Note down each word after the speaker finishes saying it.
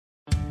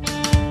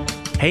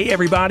Hey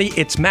everybody,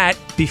 it's Matt.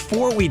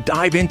 Before we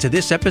dive into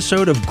this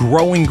episode of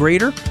Growing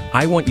Greater,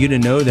 I want you to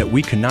know that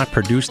we could not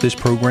produce this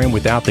program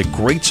without the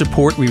great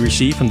support we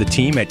receive from the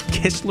team at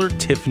Kistler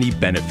Tiffany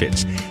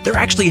Benefits. They're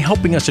actually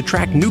helping us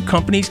attract new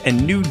companies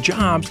and new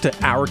jobs to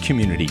our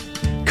community.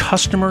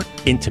 Customer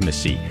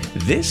intimacy.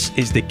 This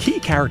is the key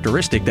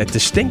characteristic that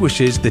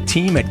distinguishes the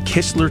team at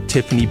Kistler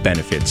Tiffany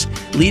Benefits,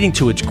 leading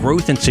to its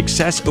growth and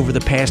success over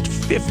the past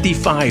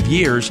 55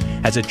 years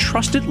as a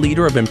trusted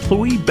leader of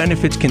employee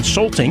benefits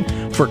consulting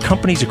for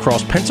companies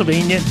across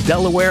Pennsylvania,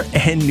 Delaware,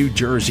 and New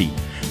Jersey.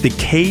 The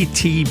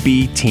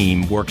KTB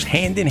team works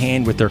hand in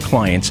hand with their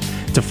clients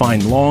to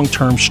find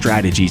long-term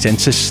strategies and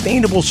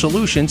sustainable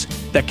solutions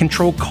that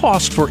control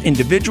costs for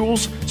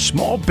individuals,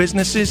 small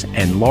businesses,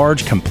 and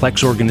large,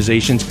 complex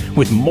organizations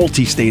with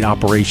multi-state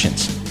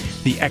operations.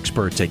 The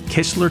experts at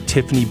Kistler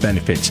Tiffany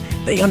Benefits,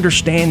 they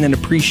understand and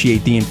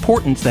appreciate the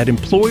importance that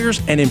employers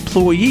and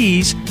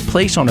employees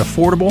place on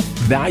affordable,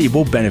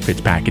 valuable benefits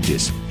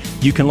packages.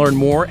 You can learn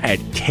more at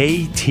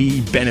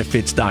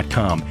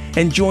ktbenefits.com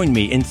and join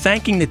me in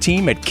thanking the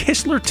team at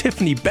Kistler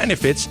Tiffany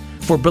Benefits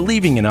for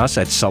believing in us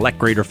at Select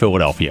Greater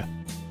Philadelphia.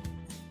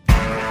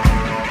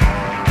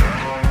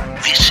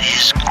 This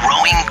is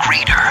Growing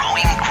Greater.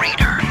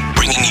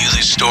 Bringing you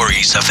the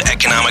stories of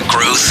economic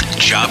growth,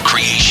 job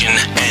creation,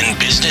 and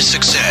business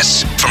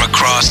success from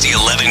across the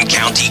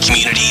 11-county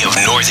community of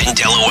Northern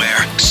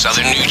Delaware,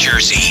 Southern New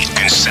Jersey,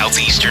 and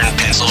Southeastern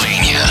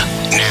Pennsylvania.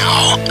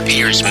 Now,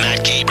 here's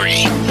Matt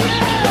Cabrey.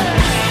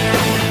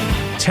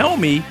 Tell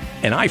me,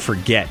 and I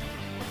forget.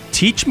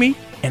 Teach me,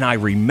 and I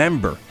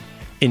remember.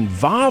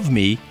 Involve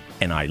me,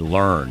 and I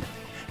learn.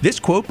 This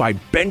quote by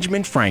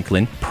Benjamin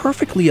Franklin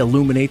perfectly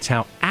illuminates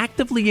how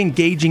actively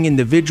engaging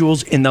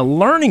individuals in the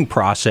learning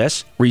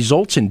process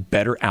results in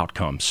better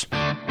outcomes.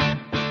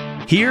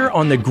 Here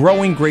on the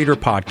Growing Greater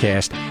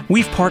podcast,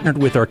 we've partnered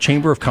with our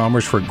Chamber of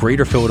Commerce for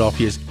Greater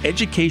Philadelphia's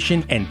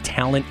Education and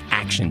Talent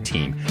Action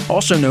Team,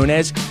 also known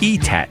as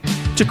ETAT,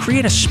 to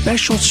create a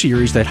special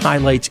series that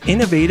highlights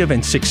innovative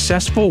and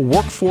successful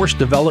workforce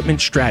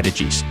development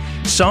strategies,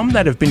 some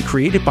that have been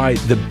created by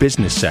the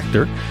business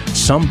sector,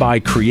 some by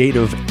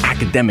creative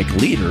academic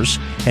leaders,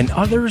 and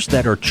others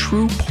that are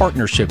true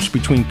partnerships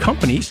between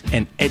companies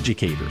and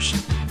educators.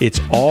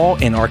 It's all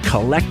in our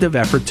collective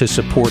effort to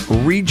support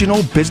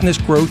regional business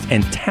growth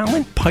and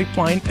talent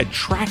pipeline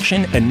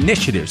attraction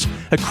initiatives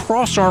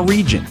across our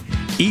region.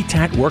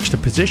 ETAT works to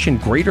position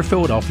Greater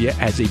Philadelphia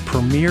as a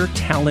premier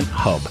talent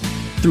hub.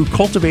 Through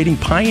cultivating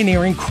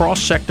pioneering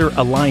cross-sector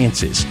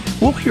alliances,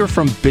 we'll hear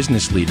from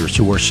business leaders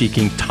who are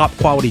seeking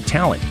top-quality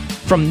talent,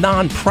 from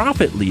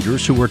nonprofit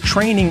leaders who are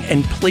training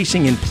and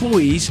placing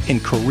employees in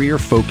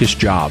career-focused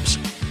jobs.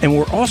 And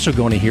we're also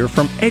going to hear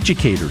from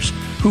educators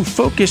who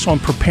focus on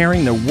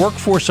preparing the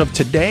workforce of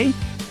today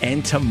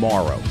and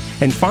tomorrow.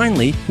 And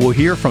finally, we'll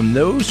hear from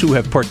those who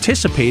have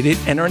participated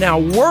and are now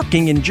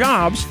working in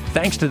jobs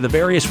thanks to the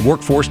various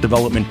workforce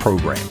development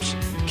programs.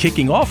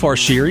 Kicking off our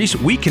series,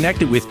 we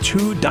connected with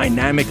two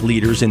dynamic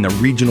leaders in the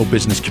regional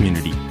business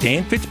community.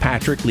 Dan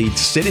Fitzpatrick leads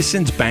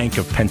Citizens Bank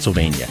of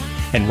Pennsylvania,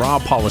 and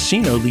Rob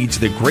Poliseno leads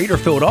the Greater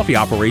Philadelphia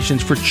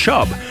operations for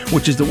CHUBB,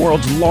 which is the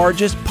world's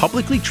largest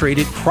publicly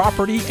traded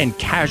property and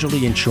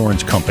casualty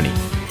insurance company.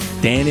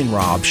 Dan and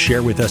Rob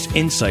share with us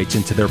insights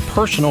into their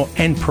personal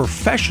and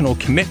professional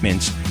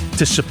commitments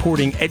to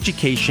supporting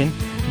education,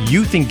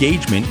 youth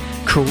engagement,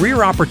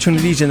 career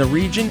opportunities in the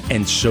region,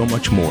 and so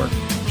much more.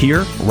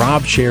 Here,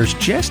 Rob shares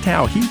just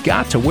how he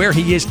got to where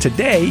he is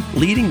today,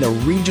 leading the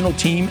regional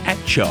team at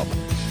CHUBB.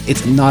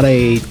 It's not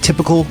a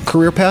typical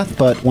career path,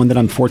 but one that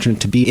I'm fortunate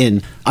to be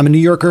in. I'm a New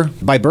Yorker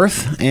by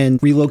birth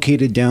and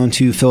relocated down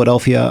to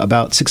Philadelphia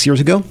about 6 years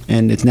ago,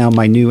 and it's now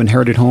my new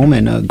inherited home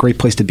and a great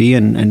place to be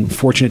and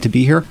fortunate to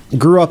be here.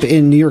 Grew up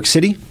in New York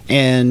City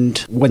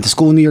and went to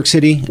school in New York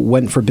City,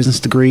 went for a business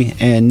degree,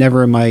 and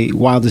never in my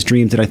wildest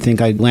dreams did I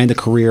think I'd land a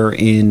career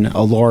in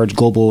a large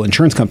global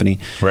insurance company.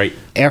 Right.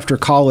 After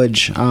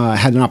college, I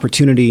had an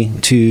opportunity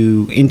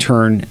to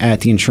intern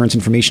at the Insurance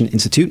Information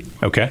Institute.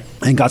 Okay.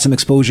 And got some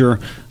exposure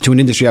to an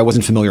industry I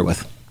wasn't familiar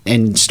with,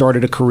 and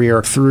started a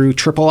career through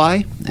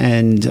III,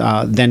 and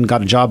then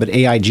got a job at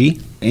AIG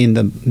in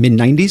the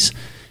mid-90s.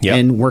 Yep.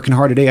 And working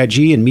hard at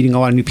AIG and meeting a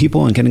lot of new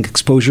people and getting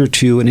exposure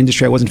to an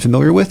industry I wasn't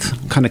familiar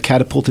with kind of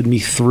catapulted me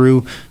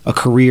through a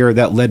career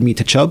that led me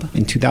to CHUBB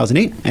in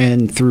 2008,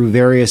 and through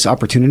various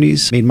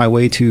opportunities made my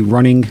way to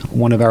running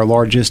one of our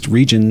largest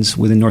regions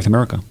within North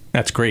America.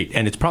 That's great.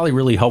 And it's probably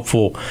really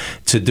helpful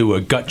to do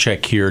a gut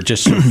check here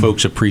just so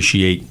folks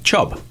appreciate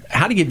CHUBB.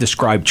 How do you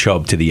describe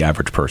CHUBB to the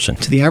average person?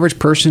 To the average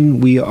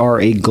person, we are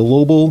a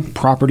global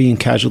property and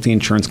casualty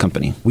insurance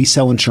company. We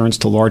sell insurance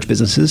to large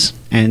businesses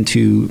and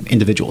to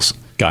individuals.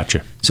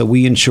 Gotcha. So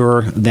we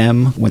insure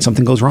them when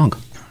something goes wrong.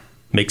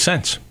 Makes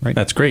sense. Right.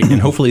 That's great.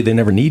 And hopefully they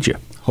never need you.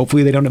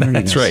 Hopefully they don't have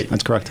anything. That's right.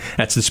 That's correct.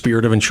 That's the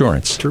spirit of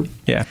insurance. True.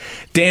 Yeah.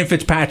 Dan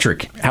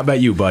Fitzpatrick, how about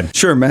you, bud?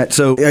 Sure, Matt.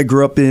 So I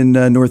grew up in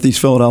Northeast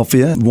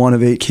Philadelphia, one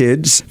of 8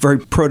 kids. Very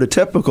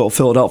prototypical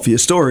Philadelphia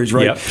stories,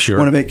 right? Yep, sure.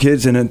 One of 8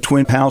 kids in a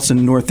twin house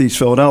in Northeast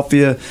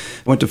Philadelphia.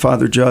 Went to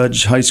Father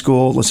Judge High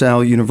School,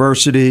 LaSalle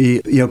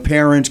University.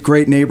 Parents,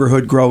 great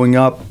neighborhood growing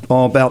up,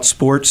 all about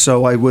sports.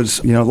 So I was,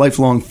 a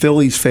lifelong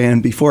Phillies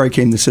fan before I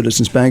came to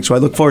Citizens Bank. So I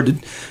look forward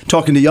to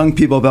talking to young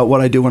people about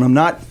what I do when I'm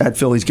not at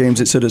Phillies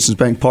games at Citizens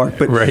Bank Park.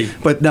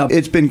 But no,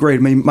 it's been great.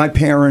 I mean, my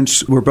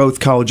parents were both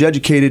college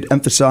educated,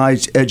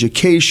 emphasized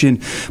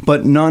education,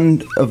 but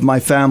none of my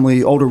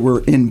family older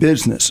were in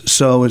business.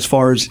 So as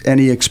far as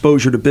any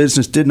exposure to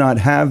business, did not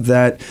have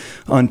that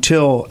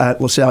until at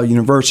LaSalle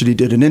University,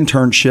 did an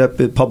internship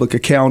at public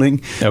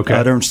accounting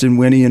at Ernst &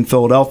 Winnie in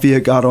Philadelphia,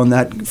 got on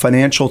that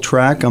financial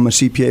track. I'm a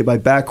CPA by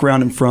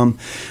background and from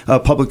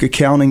public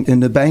accounting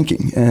into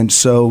banking. And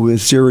so a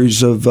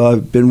series of,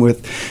 been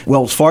with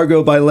Wells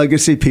Fargo by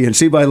legacy,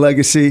 PNC by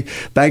legacy,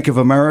 Bank of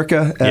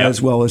America,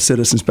 as well as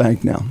Citizens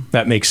Bank now.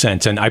 That makes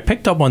sense. And I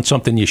picked up on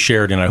something you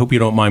shared, and I hope you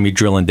don't mind me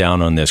drilling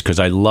down on this, because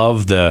I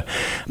love the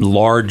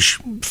large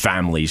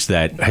families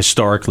that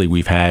historically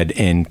we've had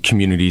in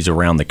communities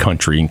around the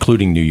country,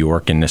 including New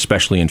York and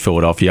especially in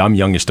Philadelphia. I'm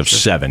youngest of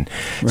 7.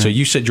 Right. So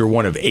you said you're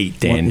one of 8,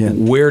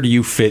 Dan. Where do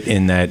you fit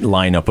in that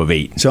lineup of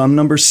 8? So I'm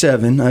number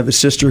 7. I have a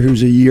sister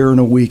who's a year and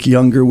a week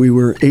younger. We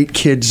were 8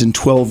 kids in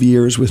 12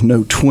 years with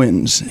no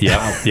twins.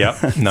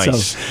 Yep.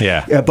 Nice. So,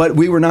 yeah, but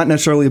we were not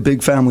necessarily a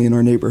big family in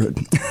our neighborhood.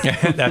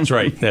 That's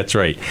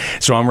right.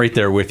 So I'm right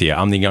there with you.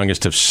 I'm the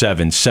youngest of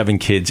 7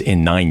 kids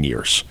in 9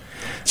 years.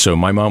 So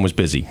my mom was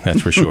busy,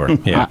 that's for sure.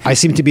 Yeah. I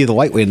seem to be the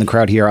lightweight in the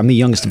crowd here. I'm the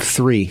youngest of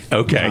 3.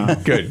 Okay,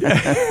 good.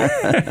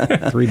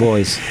 3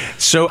 boys.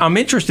 So I'm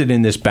interested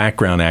in this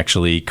background,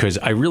 actually, because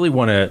I really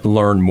want to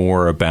learn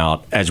more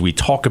about, as we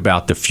talk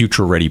about the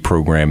Future Ready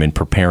program and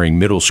preparing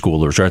middle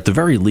schoolers, or at the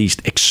very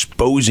least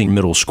exposing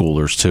middle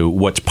schoolers to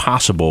what's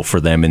possible for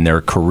them in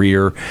their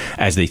career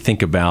as they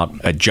think about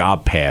a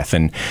job path.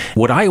 And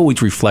what I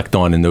always reflect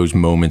on in those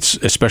moments,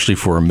 especially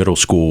for a middle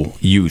school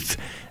youth,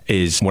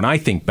 is when I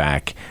think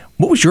back,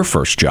 what was your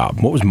first job?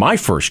 What was my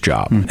first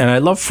job? And I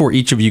love for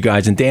each of you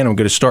guys, and Dan, I'm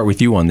going to start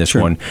with you on this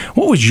one.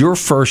 What was your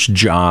first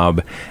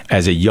job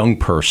as a young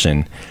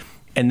person?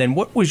 And then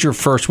what was your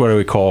first, what do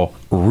we call,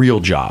 real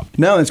job?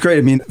 No, it's great.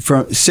 I mean,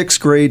 from 6th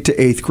grade to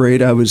 8th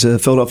grade, I was a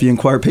Philadelphia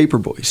Inquirer paper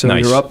boy. So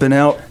you're up and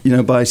out,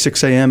 by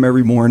 6 a.m.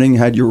 every morning,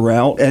 had your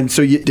route. And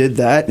so you did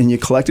that and you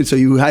collected. So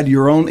you had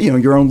your own,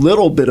 your own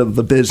little bit of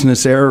the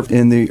business there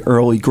in the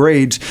early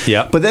grades.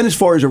 Yeah. But then as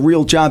far as a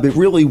real job, it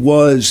really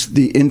was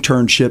the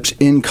internships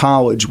in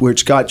college,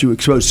 which got you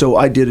exposed. So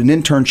I did an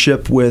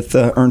internship with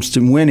Ernst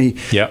 & Winnie.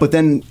 Yeah. But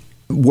then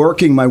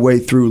working my way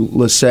through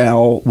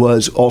LaSalle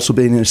was also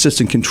being an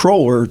assistant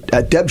controller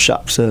at Deb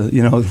Shops, a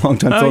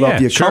longtime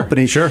Philadelphia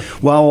company,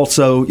 while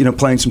also,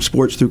 playing some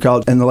sports through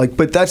college and the like.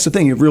 But that's the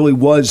thing. It really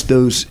was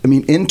those,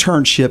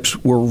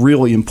 internships were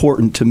really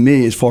important to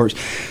me as far as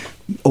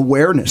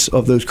awareness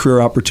of those career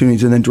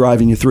opportunities and then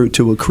driving you through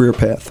to a career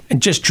path. And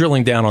just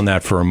drilling down on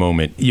that for a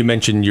moment, you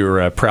mentioned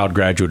you're a proud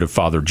graduate of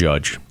Father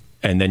Judge,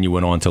 and then you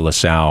went on to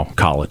LaSalle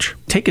College.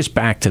 Take us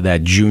back to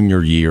that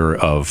junior year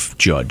of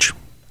Judge.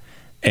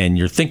 And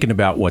you're thinking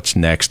about what's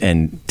next.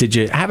 And did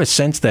you have a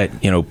sense that,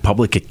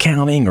 public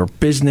accounting or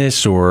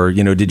business, or,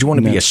 did you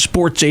want to be a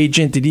sports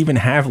agent? Did you even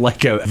have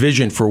like a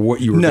vision for what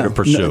you were going to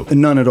pursue?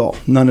 None at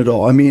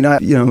all. I mean, I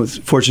was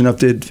fortunate enough,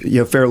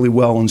 did fairly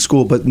well in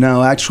school. But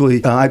no,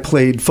 actually, I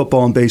played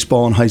football and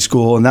baseball in high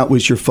school, and that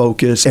was your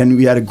focus. And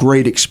we had a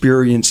great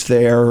experience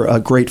there,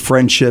 great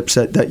friendships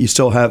that you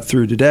still have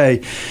through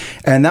today.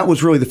 And that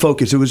was really the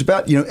focus. It was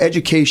about,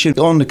 education.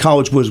 On to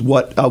college was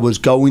what I was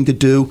going to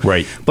do.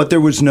 Right. But there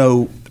was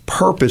no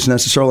purpose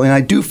necessarily. And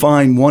I do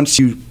find once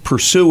you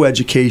pursue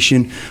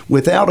education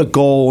without a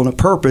goal and a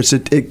purpose,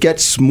 it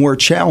gets more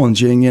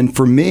challenging. And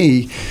for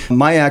me,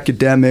 my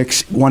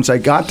academics, once I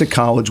got to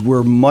college,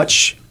 were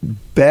much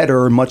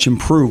better and much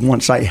improved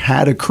once I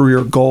had a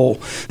career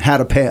goal,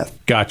 had a path.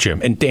 Gotcha.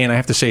 And Dan, I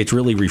have to say it's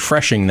really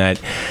refreshing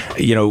that,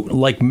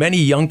 like many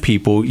young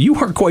people, you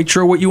weren't quite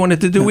sure what you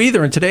wanted to do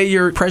either. And today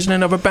you're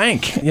president of a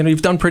bank.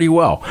 You've done pretty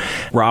well.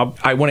 Rob,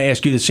 I want to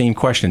ask you the same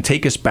question.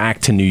 Take us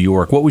back to New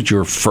York. What was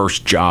your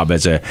first job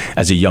as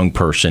a young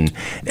person?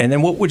 And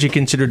then what would you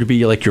consider to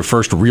be like your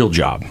first real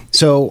job?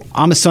 So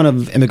I'm a son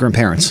of immigrant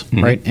parents,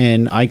 right?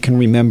 And I can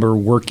remember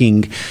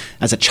working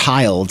as a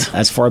child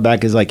as far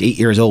back as like 8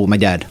 years old with my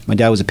dad. My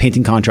dad was a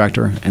painting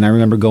contractor, and I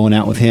remember going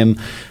out with him,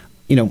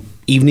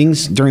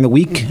 evenings during the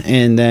week,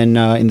 and then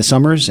in the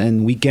summers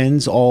and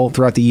weekends all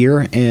throughout the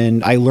year.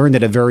 And I learned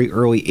at a very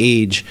early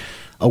age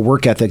a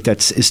work ethic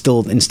is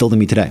still instilled in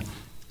me today.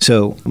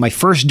 So my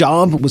first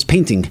job was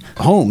painting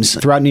homes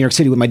throughout New York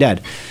City with my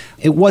dad.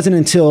 It wasn't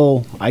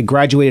until I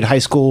graduated high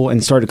school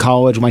and started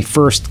college, my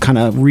first kind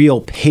of real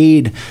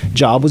paid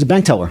job was a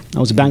bank teller. I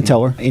was a bank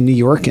teller in New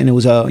York, and it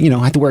was I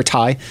had to wear a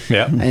tie.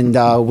 Yeah. And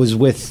was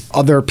with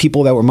other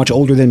people that were much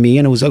older than me,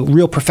 and it was a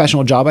real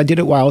professional job. I did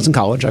it while I was in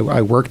college.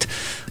 I worked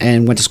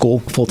and went to school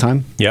full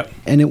time. Yep.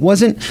 And it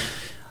wasn't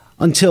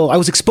until I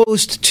was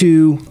exposed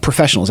to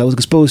professionals. I was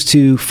exposed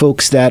to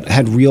folks that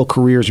had real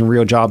careers and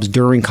real jobs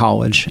during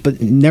college,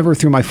 but never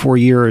through my 4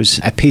 years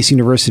at Pace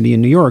University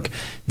in New York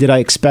did I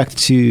expect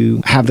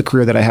to have the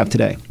career that I have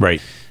today.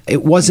 Right.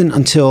 It wasn't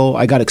until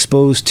I got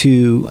exposed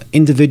to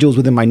individuals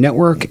within my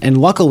network, and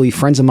luckily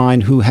friends of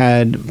mine who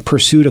had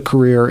pursued a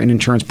career in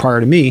insurance prior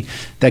to me,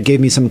 that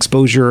gave me some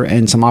exposure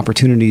and some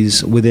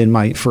opportunities within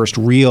my first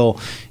real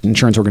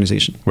insurance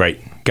organization. Right.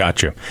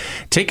 Gotcha.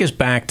 Take us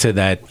back to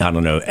that, I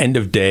don't know, end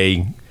of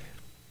day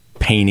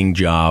painting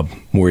job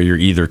where you're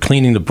either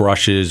cleaning the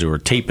brushes or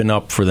taping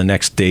up for the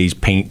next day's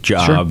paint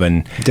job. Sure.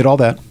 And did all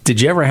that.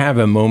 Did you ever have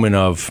a moment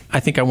of, I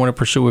think I want to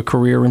pursue a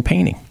career in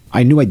painting?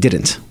 I knew I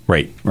didn't.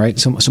 Right.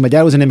 So my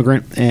dad was an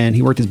immigrant, and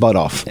he worked his butt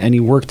off. And he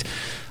worked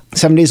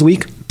 7 days a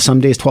week, some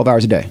days 12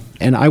 hours a day.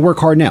 And I work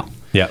hard now.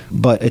 Yeah.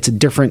 But it's a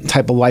different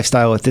type of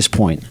lifestyle at this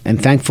point.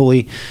 And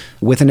thankfully,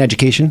 with an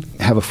education,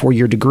 have a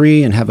 4-year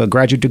degree and have a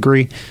graduate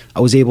degree, I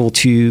was able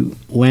to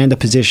land a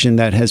position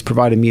that has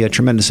provided me a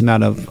tremendous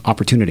amount of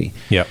opportunity.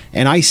 Yeah.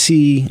 And I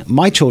see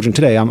my children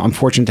today. I'm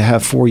fortunate to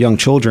have 4 young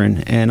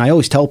children. And I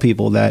always tell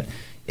people that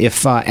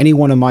if any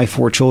one of my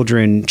 4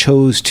 children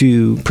chose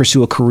to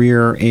pursue a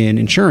career in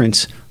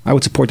insurance, I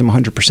would support them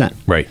 100%.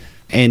 Right.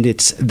 And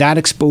it's that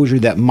exposure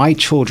that my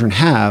children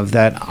have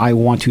that I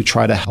want to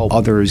try to help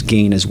others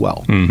gain as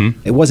well.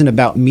 Mm-hmm. It wasn't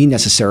about me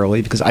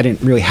necessarily, because I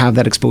didn't really have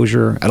that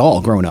exposure at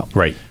all growing up.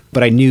 Right.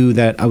 But I knew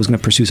that I was going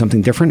to pursue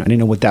something different. I didn't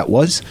know what that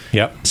was.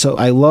 Yep. So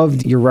I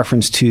loved your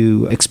reference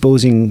to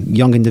exposing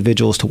young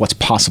individuals to what's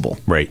possible.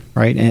 Right.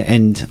 Right.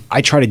 And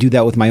I try to do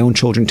that with my own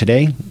children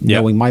today,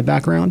 knowing my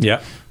background.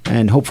 Yeah.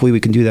 And hopefully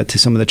we can do that to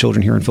some of the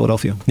children here in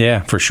Philadelphia.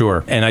 Yeah, for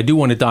sure. And I do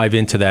want to dive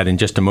into that in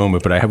just a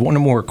moment, but I have one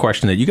more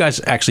question that you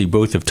guys actually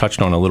both have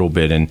touched on a little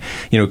bit. And,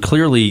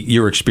 clearly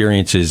your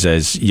experiences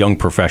as young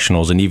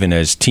professionals and even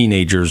as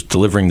teenagers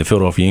delivering the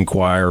Philadelphia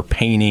Inquirer,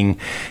 painting,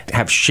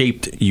 have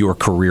shaped your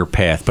career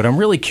path. But I'm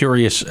really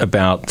curious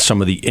about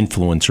some of the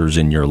influencers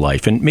in your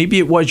life. And maybe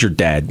it was your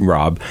dad,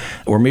 Rob,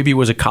 or maybe it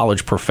was a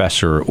college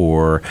professor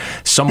or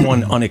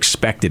someone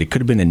unexpected. It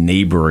could have been a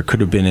neighbor. It could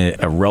have been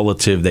a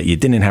relative that you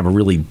didn't have a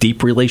really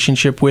deep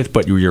relationship with,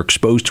 but you're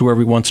exposed to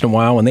every once in a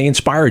while, and they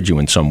inspired you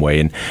in some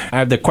way. And I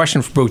have the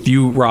question for both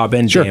you, Rob,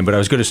 and Dan, but I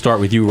was going to start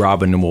with you,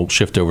 Rob, and then we'll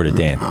shift over to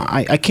Dan.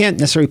 I can't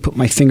necessarily put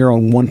my finger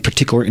on one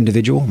particular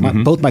individual.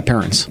 Both my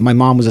parents. My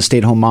mom was a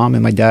stay-at-home mom,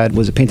 and my dad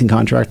was a painting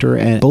contractor,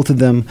 and both of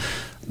them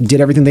did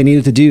everything they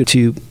needed to do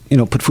to,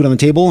 put food on the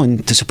table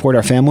and to support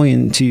our family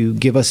and to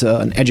give us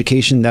an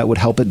education that would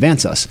help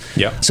advance us.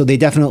 Yeah. So they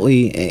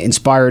definitely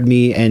inspired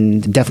me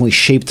and definitely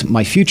shaped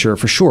my future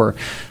for sure.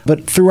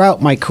 But throughout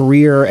my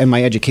career and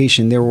my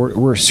education, there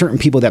were certain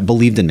people that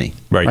believed in me.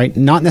 Right.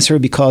 Not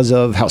necessarily because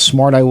of how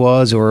smart I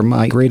was or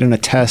my grade on a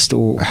test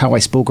or how I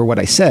spoke or what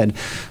I said,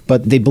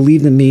 but they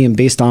believed in me and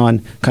based on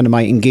kind of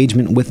my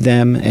engagement with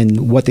them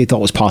and what they thought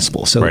was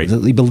possible. So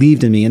they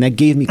believed in me, and that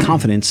gave me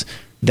confidence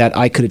that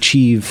I could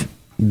achieve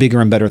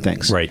bigger and better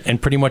things. Right.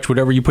 And pretty much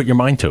whatever you put your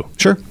mind to.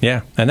 Sure.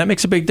 Yeah. And that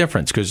makes a big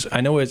difference, because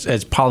I know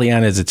as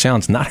Pollyanna as it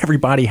sounds, not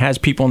everybody has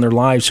people in their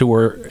lives who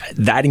are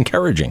that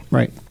encouraging.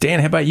 Right.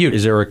 Dan, how about you?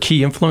 Is there a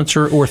key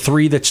influencer or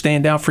 3 that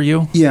stand out for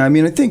you? Yeah. I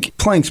mean, I think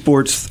playing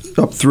sports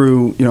up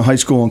through, high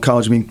school and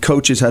college,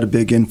 coaches had a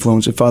big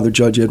influence. At Father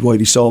Judge, you had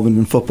Whitey Sullivan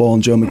in football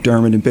and Joe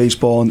McDermott in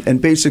baseball. And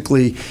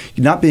basically,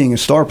 not being a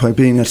star player,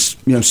 being a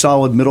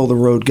solid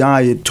middle-of-the-road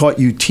guy, it taught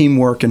you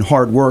teamwork and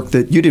hard work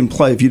that you didn't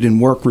play if you didn't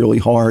work really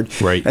hard.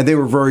 Right. And they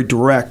were very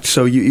direct.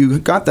 So you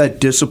got that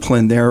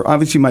discipline there.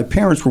 Obviously, my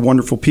parents were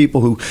wonderful people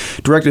who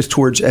directed us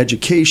towards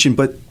education,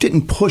 but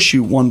didn't push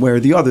you one way or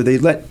the other. They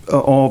let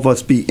all of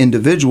us be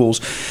individuals.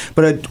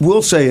 But I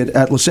will say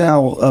at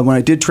LaSalle, when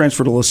I did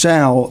transfer to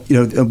LaSalle,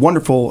 a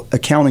wonderful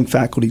accounting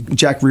faculty,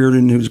 Jack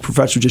Reardon, who's a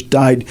professor, just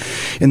died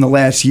in the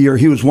last year.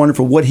 He was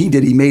wonderful. What he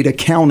did, he made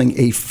accounting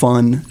a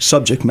fun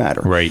subject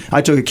matter. Right.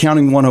 I took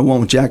Accounting 101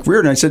 with Jack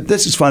Reardon. I said,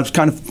 this is fun. I was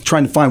kind of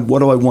trying to find what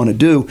do I want to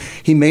do.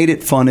 He made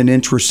it fun and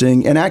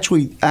interesting. And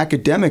actually,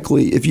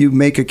 academically, if you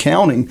make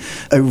accounting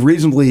a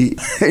reasonably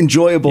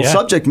enjoyable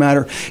subject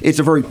matter, it's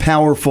a very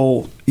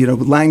powerful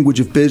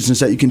language of business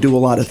that you can do a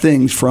lot of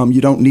things from.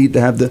 You don't need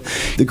to have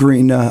the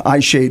green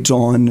eye shades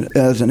on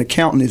as an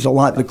accountant. There's a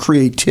lot of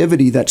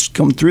creativity that's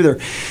come through there.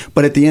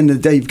 But at the end of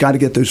the day, you've got to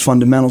get those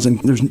fundamentals, and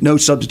there's no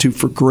substitute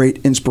for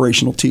great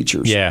inspirational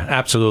teachers. Yeah,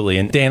 absolutely.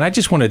 And Dan, I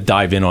just want to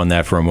dive in on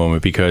that for a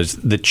moment, because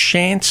the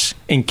chance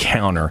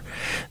encounter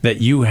that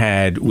you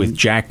had with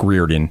Jack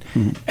Reardon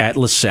at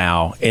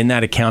LaSalle in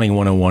that Accounting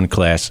 101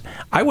 class,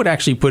 I would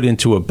actually put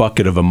into a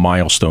bucket of a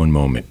milestone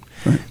moment.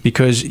 Right.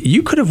 Because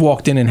you could have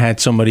walked in and had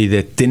somebody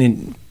that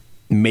didn't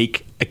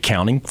make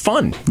accounting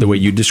fun the way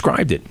you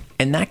described it.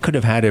 And that could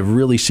have had a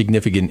really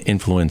significant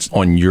influence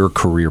on your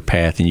career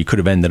path, and you could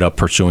have ended up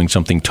pursuing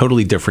something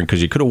totally different,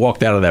 because you could have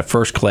walked out of that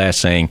first class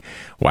saying,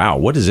 wow,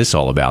 what is this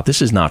all about?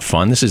 This is not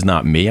fun. This is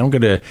not me. I'm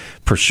going to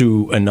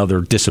pursue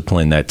another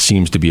discipline that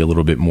seems to be a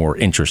little bit more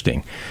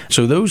interesting.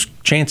 So those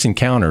chance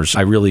encounters,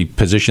 I really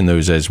position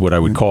those as what I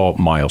would call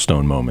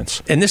milestone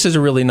moments. And this is a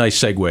really nice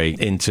segue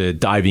into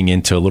diving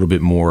into a little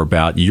bit more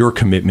about your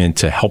commitment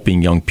to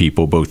helping young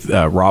people, both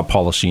Rob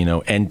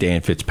Poliseno and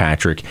Dan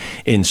Fitzpatrick,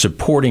 in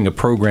supporting a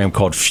program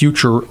called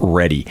Future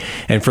Ready.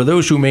 And for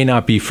those who may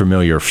not be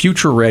familiar,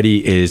 Future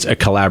Ready is a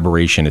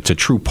collaboration. It's a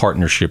true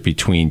partnership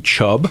between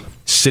CHUBB,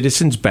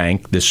 Citizens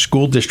Bank, the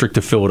School District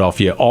of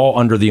Philadelphia, all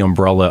under the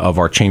umbrella of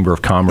our Chamber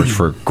of Commerce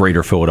for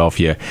Greater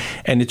Philadelphia.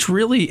 And it's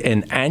really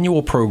an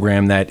annual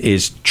program that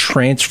is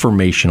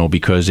transformational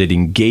because it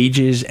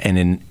engages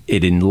and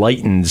it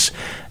enlightens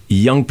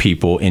young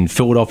people in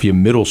Philadelphia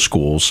middle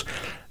schools,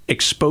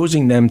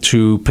 exposing them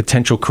to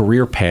potential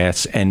career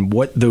paths and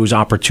what those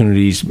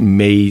opportunities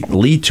may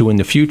lead to in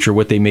the future,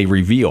 what they may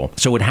reveal.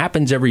 So it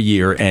happens every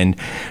year. And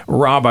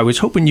Rob, I was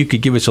hoping you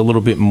could give us a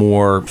little bit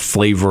more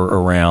flavor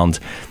around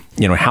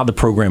how the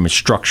program is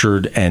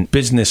structured and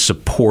business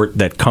support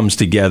that comes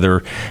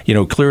together.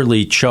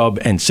 Clearly CHUBB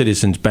and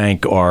Citizens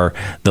Bank are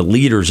the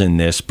leaders in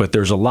this, but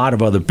there's a lot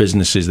of other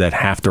businesses that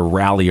have to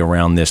rally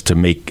around this to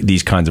make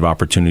these kinds of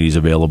opportunities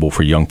available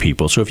for young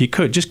people. So if you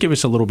could, just give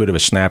us a little bit of a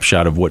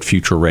snapshot of what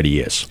Future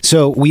Ready is.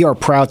 So we are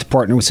proud to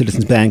partner with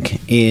Citizens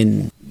Bank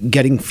in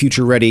getting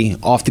Future Ready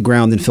off the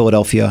ground in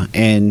Philadelphia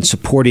and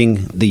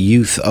supporting the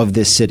youth of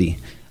this city.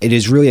 It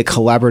is really a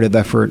collaborative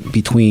effort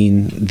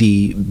between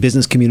the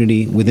business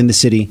community within the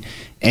city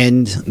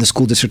and the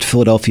School District of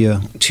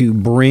Philadelphia to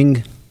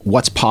bring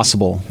what's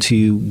possible,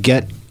 to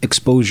get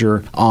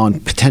exposure on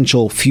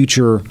potential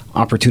future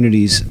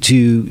opportunities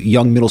to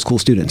young middle school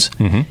students.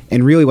 Mm-hmm.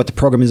 And really what the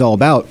program is all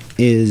about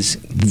is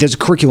there's a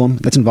curriculum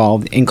that's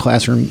involved in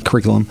classroom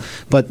curriculum,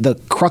 but the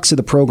crux of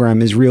the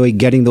program is really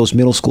getting those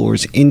middle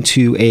schoolers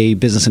into a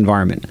business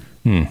environment.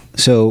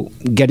 So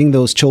getting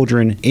those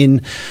children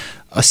in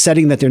a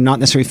setting that they're not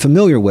necessarily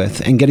familiar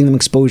with and getting them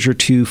exposure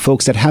to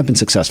folks that have been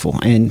successful,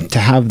 and to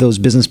have those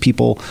business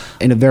people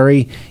in a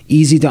very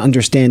easy to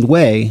understand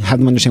way, have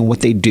them understand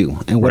what they do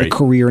and what a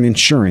career in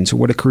insurance or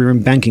what a career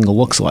in banking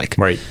looks like.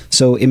 Right.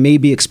 So it may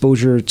be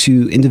exposure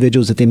to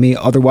individuals that they may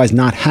otherwise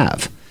not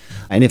have.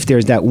 And if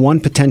there's that one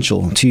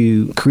potential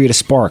to create a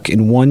spark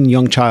in one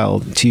young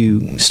child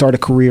to start a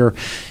career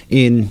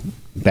in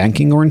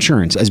banking or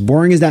insurance, as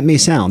boring as that may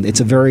sound, it's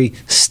a very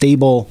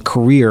stable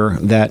career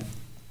that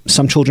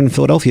some children in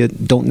Philadelphia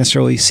don't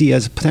necessarily see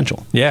as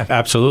potential. Yeah,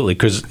 absolutely.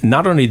 Because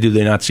not only do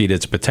they not see it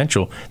as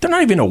potential, they're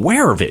not even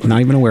aware of it.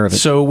 Not even aware of it.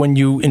 So when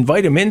you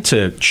invite them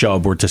into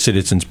CHUBB or to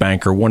Citizens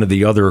Bank or one of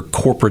the other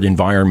corporate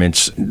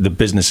environments, the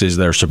businesses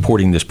that are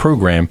supporting this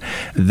program,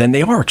 then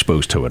they are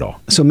exposed to it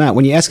all. So Matt,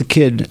 when you ask a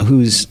kid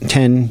who's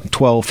 10,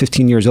 12,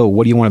 15 years old,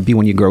 what do you want to be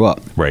when you grow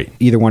up? Right.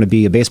 Either want to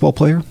be a baseball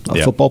player,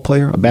 a football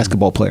player, a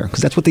basketball player,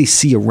 because that's what they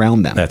see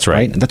around them. That's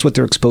right. And that's what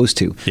they're exposed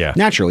to. Yeah.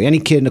 Naturally, any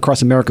kid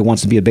across America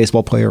wants to be a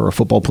baseball player or a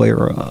football player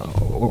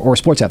or a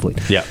sports athlete.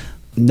 Yeah.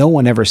 No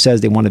one ever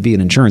says they want to be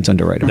an insurance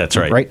underwriter. That's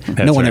right. Right?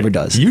 That's no one right. ever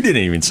does. You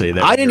didn't even say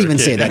that. I didn't even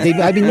say that.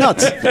 I'd be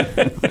nuts.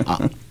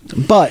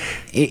 But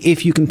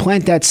if you can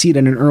plant that seed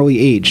at an early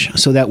age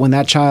so that when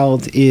that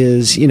child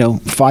is,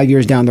 5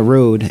 years down the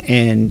road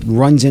and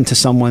runs into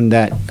someone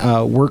that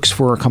works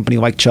for a company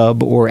like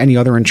CHUBB or any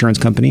other insurance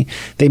company,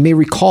 they may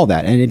recall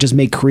that, and it just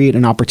may create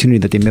an opportunity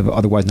that they may have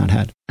otherwise not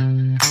had.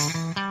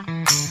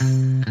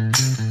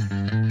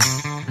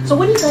 So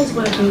what do you guys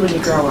want to be when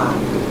you grow up?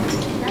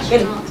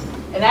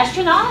 An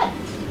astronaut?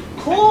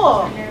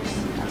 Cool.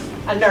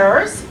 A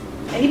nurse?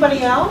 Anybody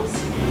else?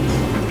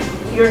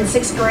 You're in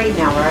 6th grade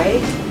now, right?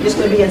 You're just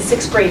going to be in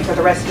 6th grade for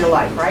the rest of your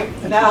life, right?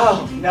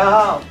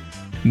 No.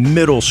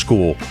 Middle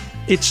school.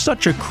 It's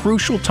such a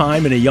crucial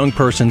time in a young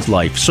person's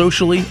life,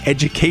 socially,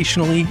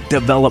 educationally,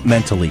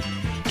 developmentally.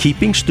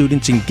 Keeping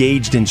students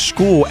engaged in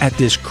school at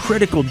this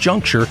critical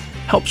juncture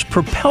helps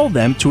propel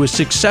them to a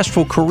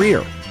successful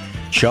career.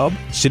 CHUBB,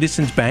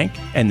 Citizens Bank,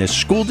 and the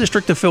School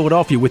District of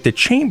Philadelphia, with the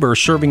Chamber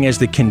serving as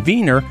the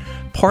convener,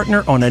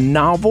 partner on a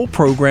novel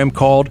program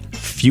called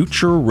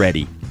Future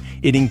Ready.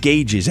 It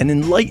engages and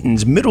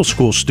enlightens middle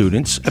school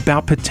students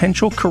about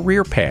potential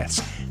career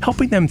paths,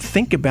 helping them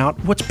think about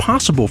what's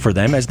possible for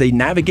them as they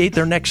navigate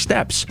their next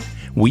steps.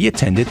 We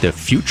attended the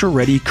Future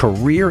Ready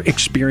Career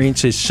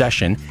Experiences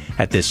session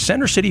at the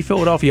Center City,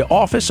 Philadelphia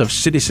office of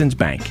Citizens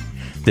Bank.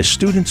 The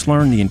students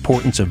learn the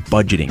importance of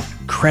budgeting,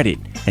 credit,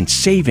 and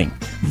saving,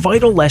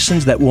 vital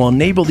lessons that will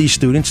enable these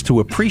students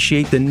to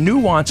appreciate the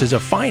nuances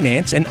of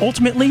finance and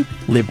ultimately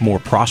live more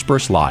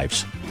prosperous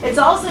lives. It's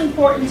also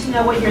important to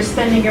know what you're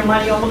spending your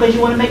money on, because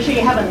you want to make sure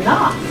you have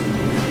enough,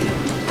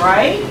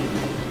 right?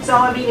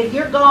 So, if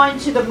you're going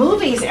to the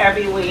movies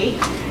every week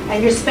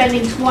and you're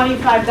spending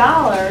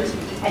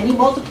 $25 and you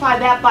multiply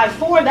that by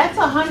 4, that's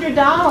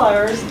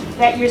 $100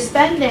 that you're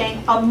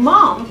spending a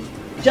month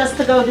just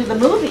to go to the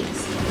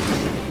movies.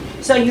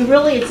 So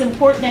it's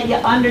important that you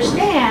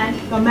understand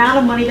the amount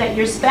of money that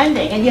you're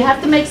spending, and you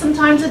have to make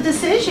sometimes a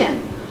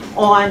decision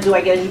on, do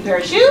I get a new pair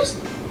of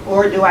shoes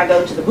or do I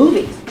go to the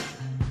movies?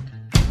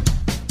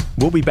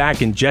 We'll be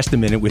back in just a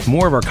minute with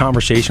more of our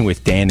conversation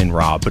with Dan and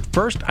Rob. But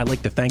first, I'd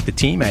like to thank the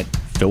team at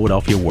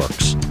Philadelphia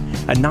Works.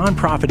 a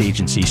nonprofit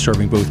agency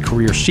serving both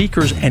career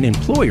seekers and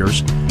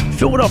employers,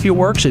 Philadelphia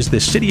Works is the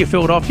City of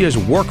Philadelphia's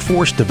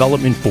Workforce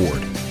Development Board.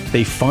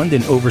 They fund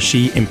and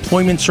oversee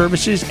employment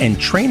services and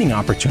training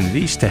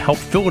opportunities to help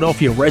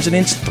Philadelphia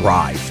residents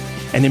thrive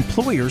and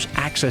employers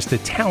access the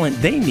talent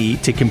they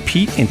need to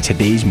compete in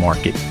today's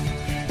market.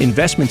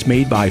 Investments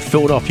made by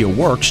Philadelphia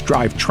Works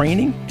drive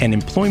training and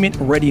employment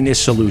readiness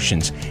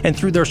solutions. And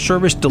through their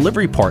service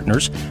delivery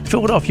partners,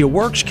 Philadelphia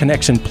Works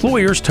connects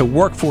employers to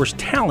workforce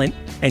talent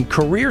and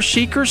career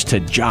seekers to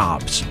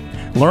jobs.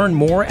 Learn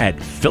more at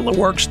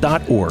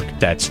philaworks.org.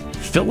 That's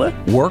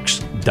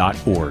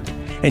philaworks.org.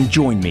 And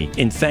join me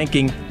in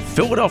thanking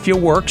Philadelphia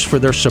Works for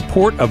their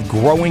support of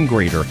Growing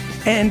Greater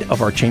and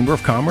of our Chamber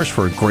of Commerce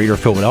for Greater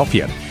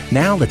Philadelphia.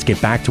 Now let's get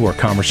back to our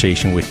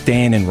conversation with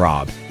Dan and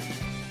Rob.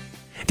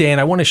 Dan,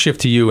 I want to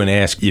shift to you and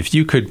ask if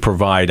you could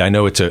provide, I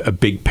know it's a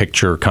big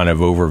picture kind of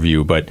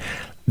overview, but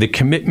the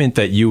commitment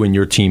that you and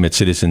your team at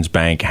Citizens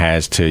Bank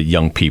has to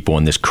young people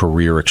and this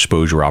career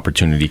exposure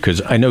opportunity,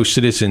 because I know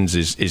Citizens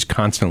is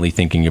constantly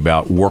thinking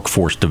about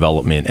workforce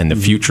development and the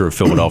future of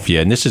Philadelphia,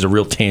 and this is a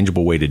real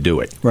tangible way to do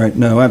it. Right.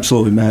 No,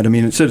 absolutely, Matt. I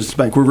mean, at Citizens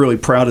Bank, we're really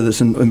proud of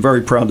this and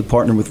very proud to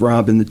partner with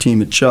Rob and the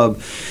team at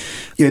CHUBB.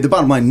 You know, the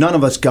bottom line, none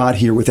of us got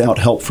here without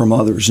help from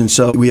others. And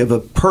so we have a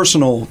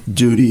personal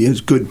duty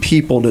as good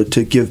people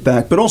to give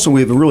back, but also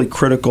we have a really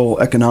critical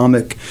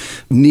economic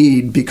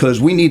need because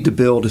we need to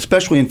build,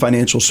 especially in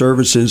financial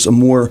services, a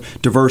more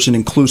diverse and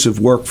inclusive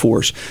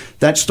workforce.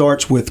 That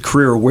starts with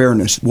career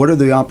awareness. What are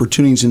the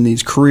opportunities in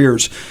these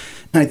careers?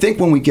 And I think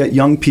when we get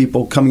young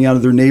people coming out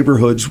of their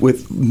neighborhoods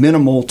with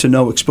minimal to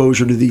no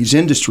exposure to these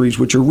industries,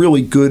 which are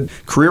really good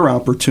career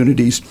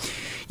opportunities,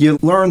 you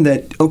learn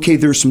that, okay,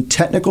 there's some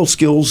technical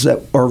skills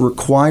that are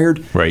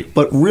required, right,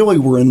 but really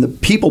we're in the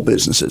people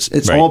businesses.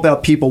 It's all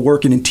about people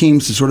working in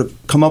teams to sort of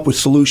come up with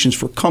solutions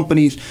for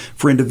companies,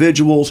 for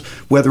individuals,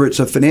 whether it's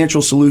a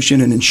financial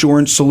solution, an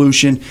insurance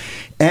solution.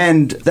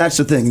 And that's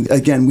the thing.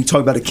 Again, we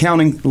talk about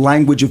accounting,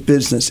 language of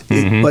business,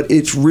 but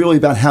it's really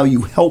about how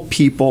you help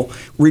people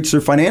reach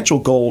their financial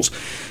goals.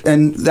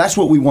 And that's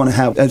what we want to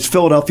have. As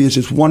Philadelphia is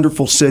this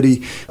wonderful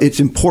city, it's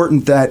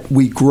important that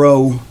we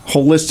grow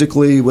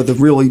holistically with a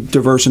really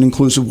diverse and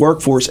inclusive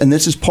workforce. And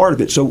this is part of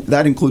it. So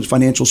that includes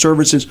financial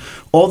services,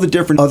 all the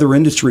different other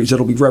industries that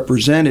will be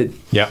represented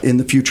in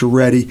the future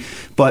ready.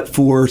 But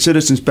for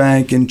Citizens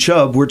Bank and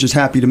CHUBB, we're just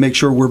happy to make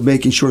sure we're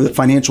making sure that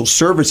financial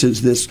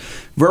services, this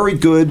very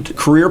good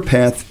career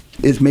path,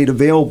 is made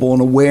available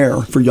and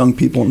aware for young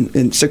people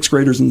in sixth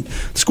graders in the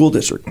school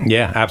district.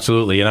 Yeah,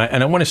 absolutely.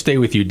 And I want to stay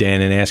with you,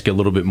 Dan, and ask you a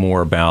little bit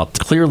more about,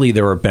 clearly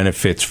there are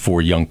benefits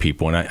for young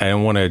people, and I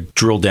want to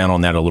drill down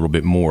on that a little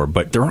bit more,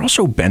 but there are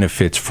also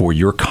benefits for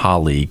your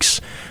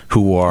colleagues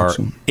who are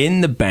in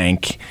the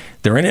bank,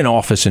 they're in an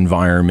office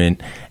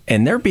environment,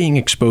 and they're being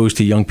exposed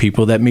to young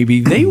people that maybe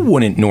they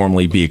wouldn't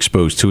normally be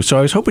exposed to. So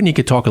I was hoping you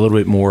could talk a little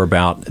bit more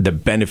about the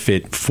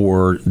benefit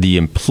for the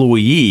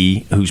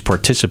employee who's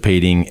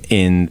participating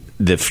in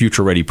the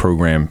Future Ready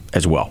program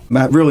as well.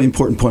 Matt, really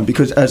important point,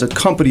 because as a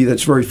company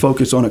that's very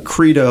focused on a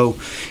credo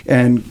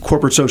and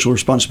corporate social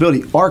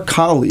responsibility, our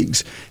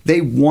colleagues,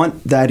 they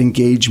want that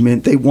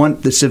engagement. They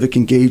want the civic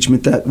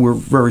engagement that we're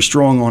very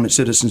strong on at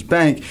Citizens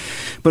Bank,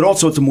 but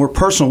also it's a more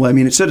personal way. I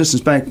mean, at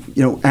Citizens Bank,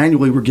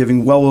 annually we're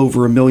giving well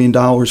over $1 million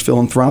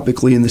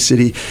philanthropically in the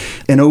city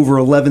and over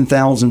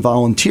 11,000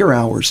 volunteer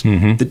hours.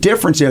 The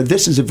difference there,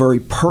 this is a very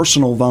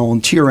personal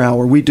volunteer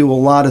hour. We do a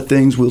lot of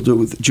things. We'll do it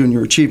with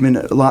junior achievement,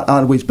 a lot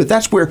of ways, but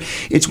that's where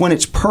it's when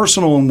it's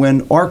personal and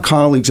when our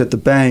colleagues at the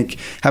bank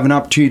have an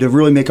opportunity to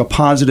really make a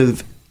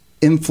positive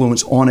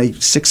influence on a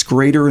sixth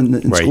grader in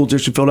the school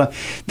district of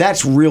Philadelphia.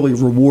 That's really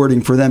rewarding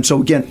for them. So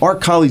again, our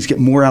colleagues get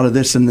more out of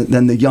this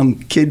than the young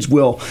kids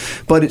will.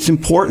 But it's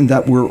important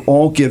that we're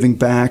all giving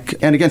back.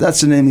 And again,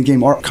 that's the name of the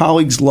game. Our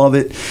colleagues love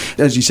it.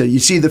 As you said, you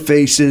see the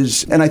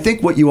faces. And I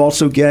think what you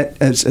also get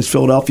as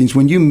Philadelphians,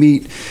 when you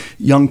meet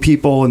young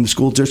people in the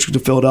school district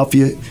of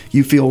Philadelphia,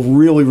 you feel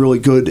really, really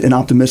good and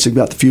optimistic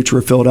about the future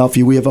of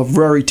Philadelphia. We have a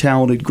very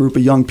talented group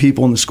of young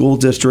people in the school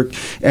district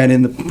and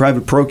in the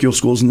private parochial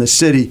schools in this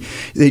city.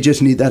 They just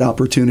need that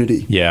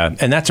opportunity. Yeah,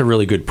 and that's a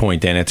really good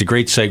point, Dan. It's a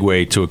great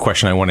segue to a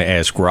question I want to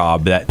ask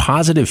Rob. That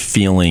positive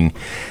feeling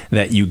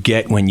that you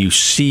get when you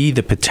see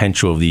the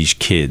potential of these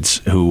kids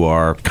who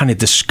are kind of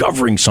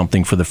discovering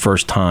something for the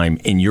first time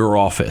in your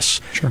office.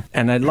 Sure.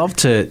 And I'd love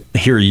to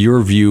hear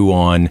your view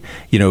on,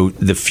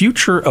 the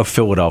future of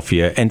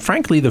Philadelphia and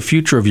frankly, the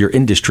future of your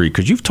industry,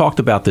 because you've talked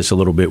about this a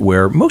little bit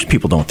where most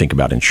people don't think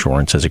about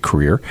insurance as a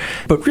career,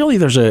 but really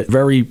there's a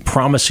very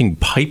promising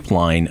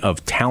pipeline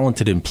of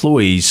talented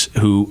employees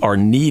who are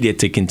needed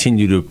to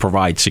continue to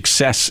provide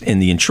success in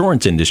the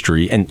insurance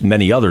industry and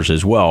many others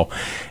as well.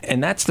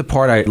 And that's the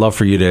part I'd love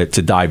for you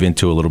to dive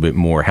into a little bit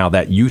more, how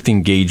that youth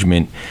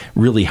engagement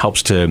really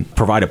helps to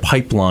provide a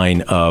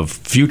pipeline of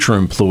future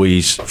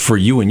employees for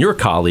you and your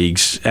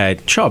colleagues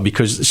at CHUBB,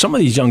 because some of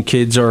these young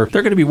kids they're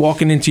going to be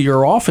walking into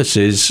your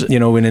offices,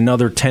 in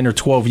another 10 or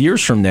 12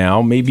 years from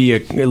now, maybe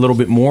a little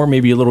bit more,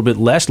 maybe a little bit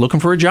less, looking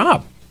for a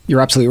job.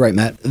 You're absolutely right,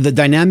 Matt. The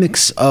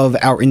dynamics of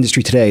our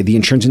industry today, the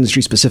insurance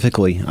industry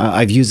specifically,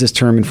 I've used this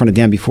term in front of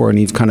Dan before and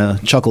he's kind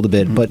of chuckled a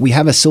bit, but we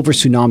have a silver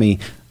tsunami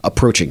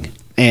approaching.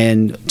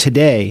 And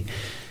today,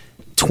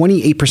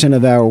 28%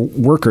 of our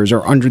workers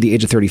are under the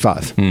age of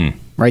 35.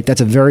 Right?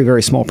 That's a very,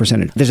 very small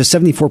percentage. There's a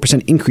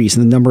 74% increase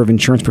in the number of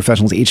insurance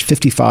professionals aged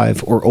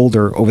 55 or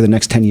older over the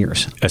next 10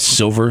 years. A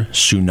silver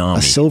tsunami.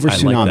 A silver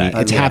tsunami.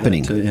 Like it's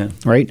happening.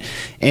 Right?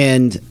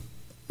 And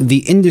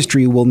the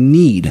industry will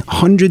need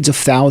hundreds of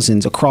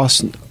thousands across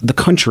the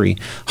country,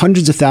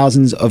 hundreds of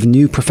thousands of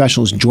new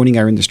professionals joining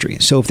our industry.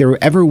 So if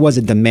there ever was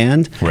a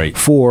demand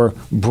for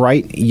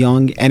bright,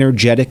 young,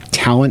 energetic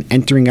talent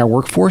entering our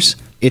workforce,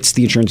 it's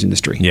the insurance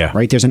industry,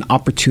 right? There's an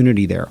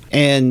opportunity there.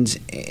 And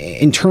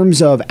in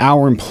terms of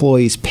our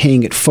employees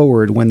paying it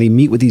forward when they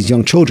meet with these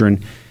young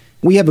children,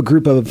 we have a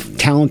group of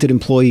talented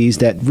employees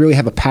that really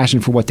have a passion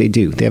for what they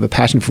do. They have a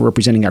passion for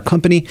representing our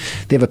company.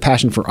 They have a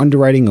passion for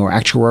underwriting or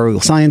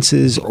actuarial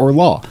sciences or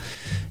law.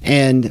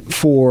 And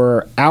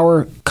for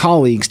our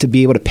colleagues to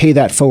be able to pay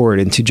that forward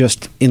and to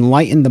just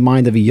enlighten the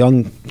mind of a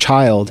young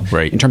child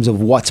in terms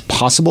of what's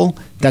possible,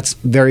 that's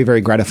very,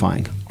 very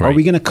gratifying. Are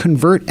we going to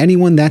convert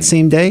anyone that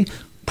same day?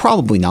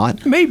 Probably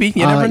not. Maybe.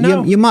 You never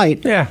know. You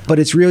might. Yeah. But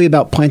it's really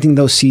about planting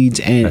those seeds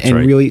and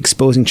really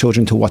exposing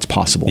children to what's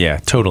possible. Yeah,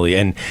 totally.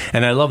 And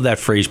I love that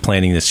phrase,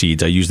 planting the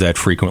seeds. I use that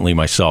frequently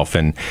myself.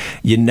 And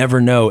you never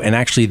know. And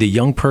actually, the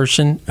young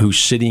person who's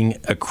sitting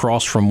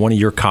across from one of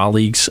your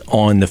colleagues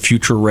on the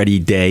Future Ready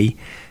Day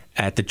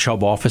at the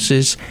CHUBB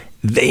offices,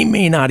 they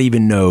may not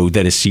even know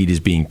that a seed is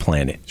being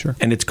planted. Sure.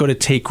 And it's going to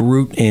take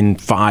root in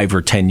 5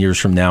 or 10 years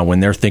from now when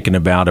they're thinking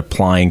about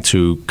applying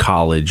to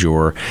college,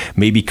 or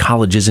maybe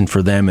college isn't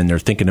for them and they're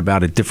thinking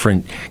about a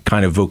different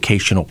kind of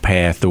vocational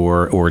path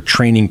or a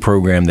training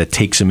program that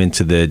takes them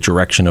into the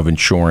direction of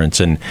insurance.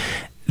 And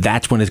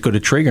that's when it's going to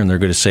trigger, and they're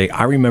going to say,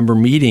 I remember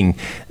meeting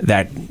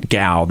that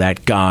gal,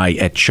 that guy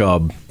at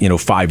CHUBB,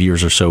 5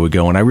 years or so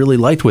ago, and I really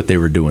liked what they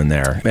were doing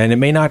there. And it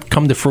may not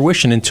come to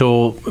fruition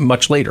until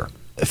much later.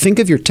 Think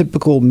of your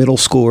typical middle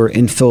schooler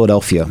in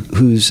Philadelphia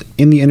who's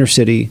in the inner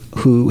city,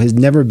 who has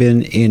never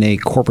been in a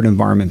corporate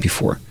environment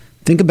before.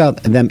 Think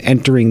about them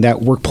entering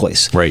that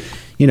workplace. Right.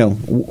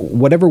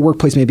 Whatever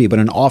workplace may be, but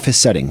an office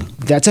setting,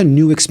 that's a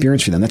new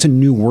experience for them. That's a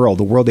new world,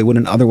 a world they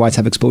wouldn't otherwise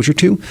have exposure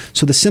to.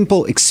 So the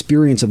simple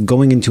experience of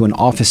going into an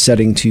office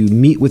setting to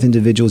meet with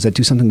individuals that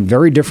do something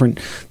very different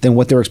than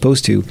what they're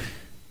exposed to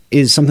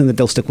is something that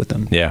they'll stick with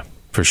them. Yeah,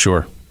 for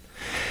sure.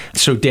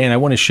 So, Dan, I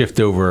want to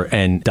shift over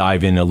and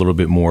dive in a little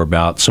bit more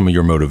about some of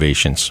your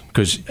motivations,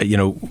 because,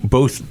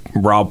 both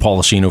Rob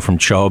Poliseno from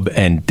CHUBB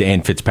and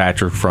Dan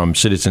Fitzpatrick from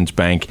Citizens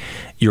Bank,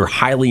 you're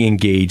highly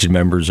engaged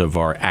members of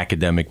our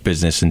academic,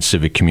 business, and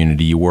civic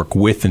community. You work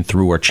with and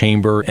through our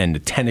chamber and the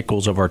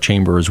tentacles of our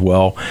chamber as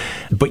well.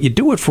 But you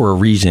do it for a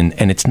reason,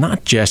 and it's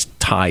not just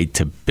tied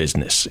to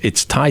business.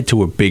 It's tied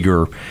to a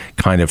bigger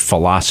kind of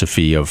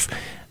philosophy of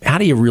how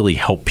do you really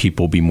help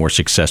people be more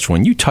successful?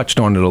 And you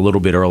touched on it a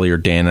little bit earlier,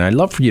 Dan, and I'd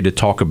love for you to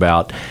talk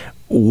about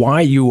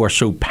why you are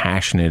so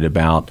passionate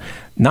about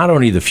not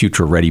only the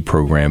Future Ready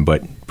program,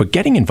 but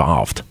getting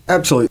involved.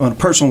 Absolutely. On a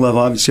personal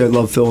level, obviously, I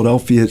love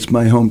Philadelphia. It's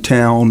my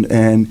hometown,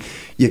 and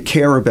you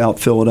care about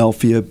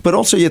Philadelphia, but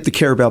also you have to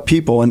care about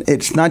people. And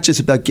it's not just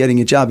about getting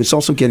a job. It's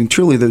also getting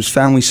truly those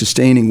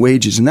family-sustaining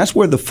wages. And that's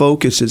where the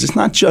focus is. It's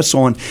not just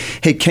on,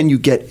 hey, can you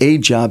get a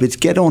job? It's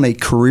get on a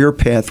career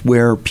path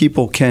where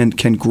people can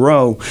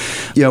grow.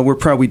 We're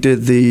proud we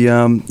did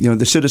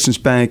the Citizens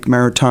Bank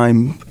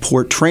Maritime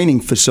Port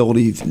Training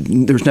Facility.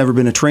 There's never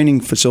been a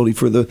training facility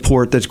for the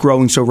port that's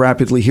growing so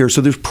rapidly here.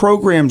 So there's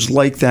programs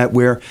like that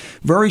where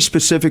very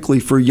specifically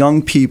for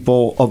young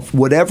people of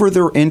whatever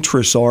their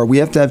interests are, we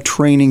have to have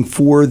training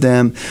for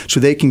them so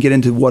they can get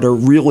into what are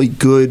really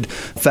good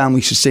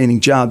family-sustaining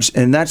jobs.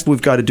 And that's what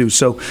we've got to do.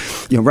 So,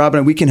 Rob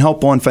and I, we can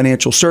help on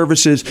financial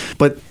services.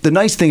 But the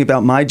nice thing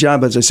about my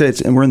job, as I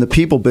said, and we're in the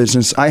people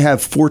business, I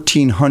have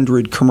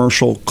 1,400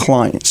 commercial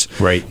clients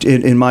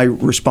in my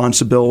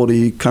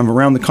responsibility kind of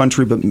around the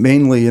country, but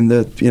mainly in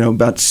the,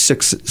 about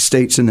 6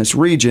 states in this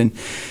region.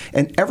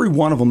 And every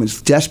one of them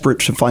is desperate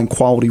to find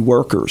quality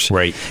workers.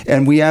 Right.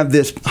 And we have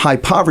this high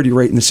poverty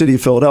rate in the city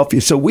of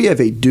Philadelphia. So we have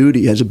a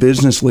duty as a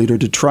business leader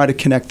to try to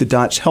connect the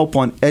dots, help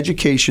on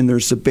education.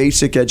 There's the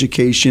basic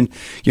education,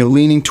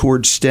 leaning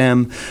towards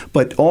STEM,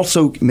 but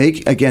also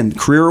make, again,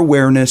 career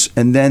awareness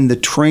and then the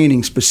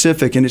training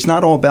specific. And it's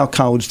not all about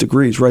college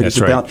degrees, right? That's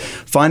it's about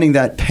finding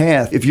that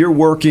path. If you're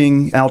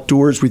working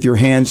outdoors with your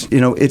hands,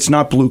 it's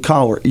not blue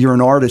collar. You're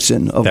an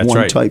artisan of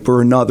one type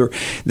or another.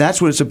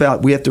 That's what it's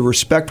about. We have to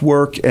respect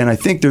work. And I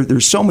think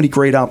there's so many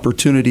great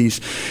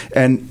opportunities.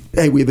 And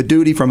hey, we have a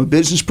duty from a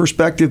business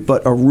perspective,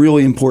 but a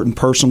really important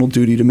personal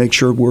duty to make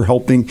sure we're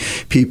helping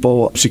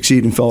people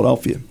succeed in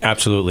Philadelphia.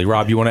 Absolutely.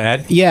 Rob, you want to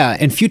add? Yeah,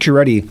 and Future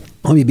Ready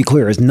let me be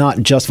clear, is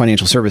not just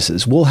financial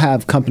services. We'll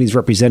have companies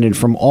represented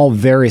from all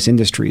various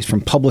industries,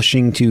 from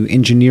publishing to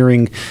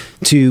engineering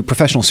to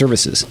professional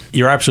services.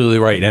 You're absolutely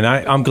right. And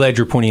I'm glad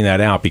you're pointing that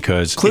out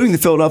because... Including the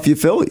Philadelphia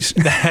Phillies.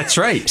 That's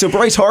right. So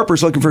Bryce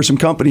Harper's looking for some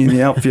company in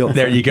the outfield.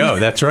 There you go.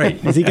 That's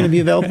right. Is he going to be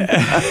available?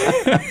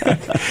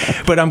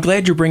 But I'm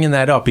glad you're bringing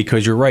that up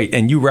because you're right.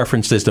 And you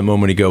referenced this a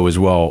moment ago as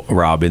well,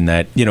 Rob, in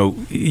that,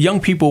 young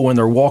people, when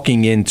they're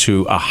walking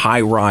into a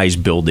high-rise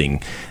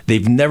building,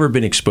 they've never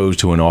been exposed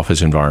to an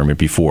office environment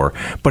before.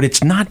 But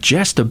it's not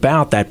just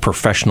about that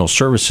professional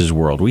services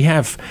world. We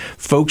have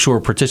folks who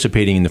are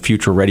participating in the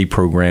Future Ready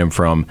program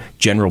from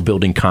General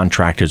Building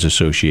Contractors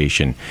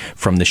Association,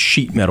 from the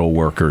sheet metal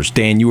workers.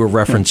 Dan, you were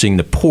referencing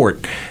the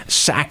port.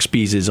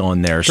 Saxby's is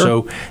on there. Sure.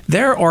 So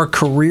there are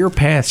career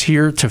paths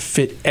here to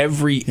fit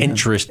every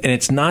interest. And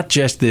it's not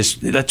just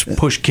this, let's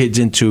push kids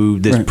into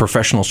this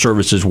professional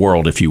services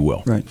world, if you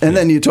will. Right. And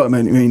then you talk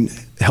about,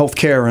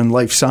 healthcare and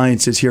life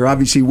sciences here.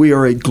 Obviously, we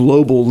are a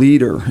global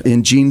leader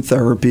in gene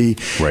therapy.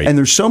 Right. And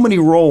there's so many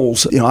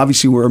roles.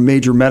 Obviously, we're a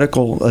major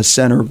medical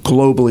center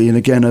globally, and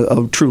again,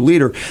 a true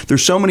leader.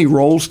 There's so many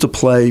roles to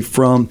play,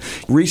 from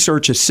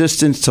research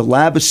assistants to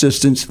lab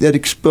assistants, that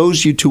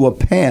expose you to a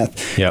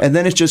path. Yep. And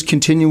then it's just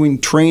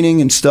continuing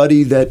training and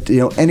study that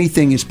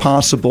anything is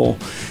possible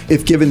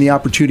if given the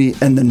opportunity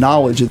and the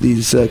knowledge of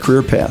these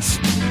career paths.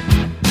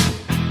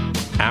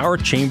 Our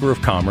Chamber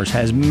of Commerce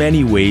has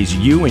many ways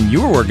you and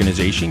your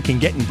organization can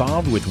get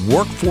involved with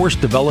workforce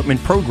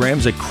development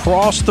programs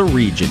across the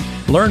region.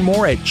 Learn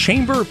more at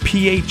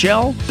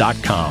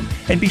chamberphl.com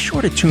and be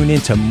sure to tune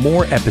in to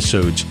more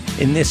episodes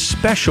in this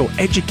special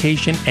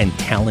education and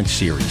talent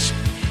series.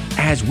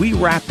 As we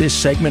wrap this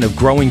segment of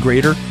Growing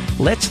Greater,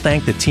 let's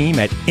thank the team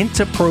at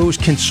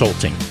Intapros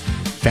Consulting.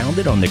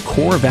 Founded on the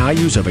core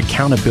values of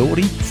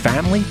accountability,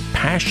 family,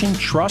 passion,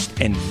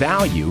 trust, and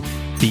value,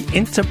 the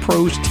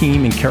Intapros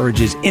team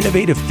encourages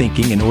innovative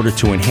thinking in order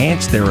to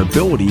enhance their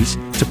abilities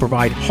to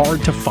provide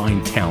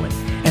hard-to-find talent.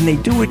 And they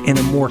do it in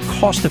a more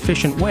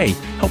cost-efficient way,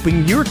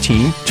 helping your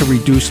team to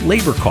reduce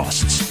labor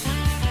costs.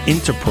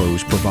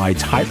 Intapros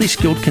provides highly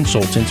skilled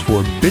consultants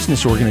for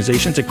business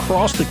organizations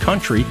across the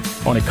country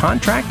on a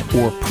contract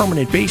or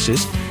permanent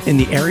basis in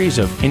the areas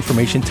of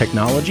information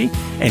technology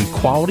and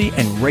quality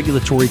and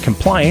regulatory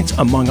compliance,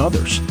 among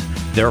others.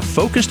 Their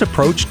focused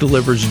approach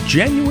delivers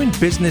genuine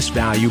business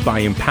value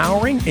by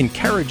empowering,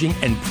 encouraging,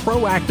 and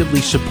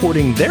proactively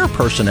supporting their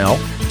personnel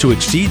to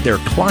exceed their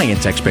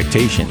clients'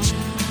 expectations.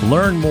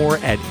 Learn more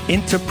at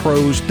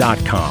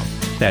intapros.com.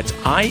 That's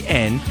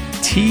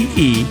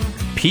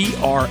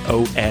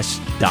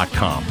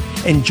INTEPROS.com.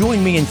 And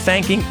join me in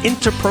thanking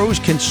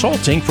Intapros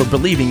Consulting for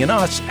believing in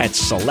us at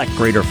Select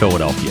Greater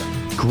Philadelphia.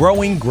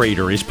 Growing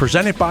Greater is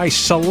presented by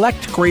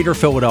Select Greater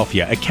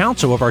Philadelphia, a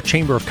council of our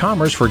Chamber of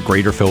Commerce for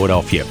Greater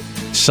Philadelphia.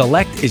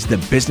 Select is the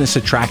business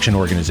attraction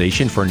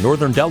organization for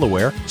Northern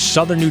Delaware,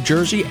 Southern New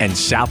Jersey, and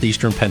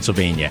Southeastern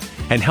Pennsylvania,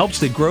 and helps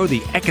to grow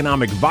the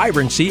economic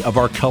vibrancy of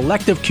our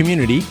collective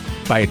community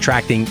by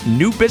attracting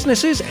new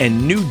businesses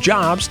and new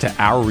jobs to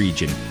our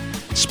region.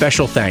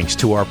 Special thanks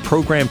to our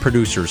program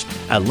producers,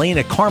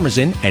 Elena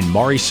Carmazin and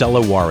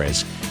Maricela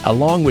Juarez,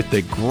 along with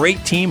the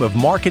great team of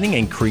marketing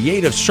and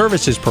creative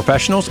services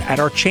professionals at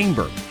our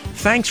chamber.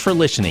 Thanks for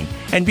listening,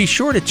 and be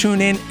sure to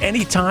tune in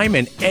anytime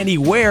and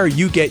anywhere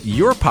you get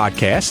your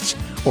podcasts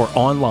or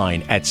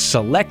online at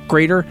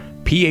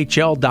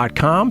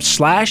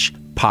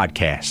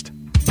selectgreaterphl.com/podcast.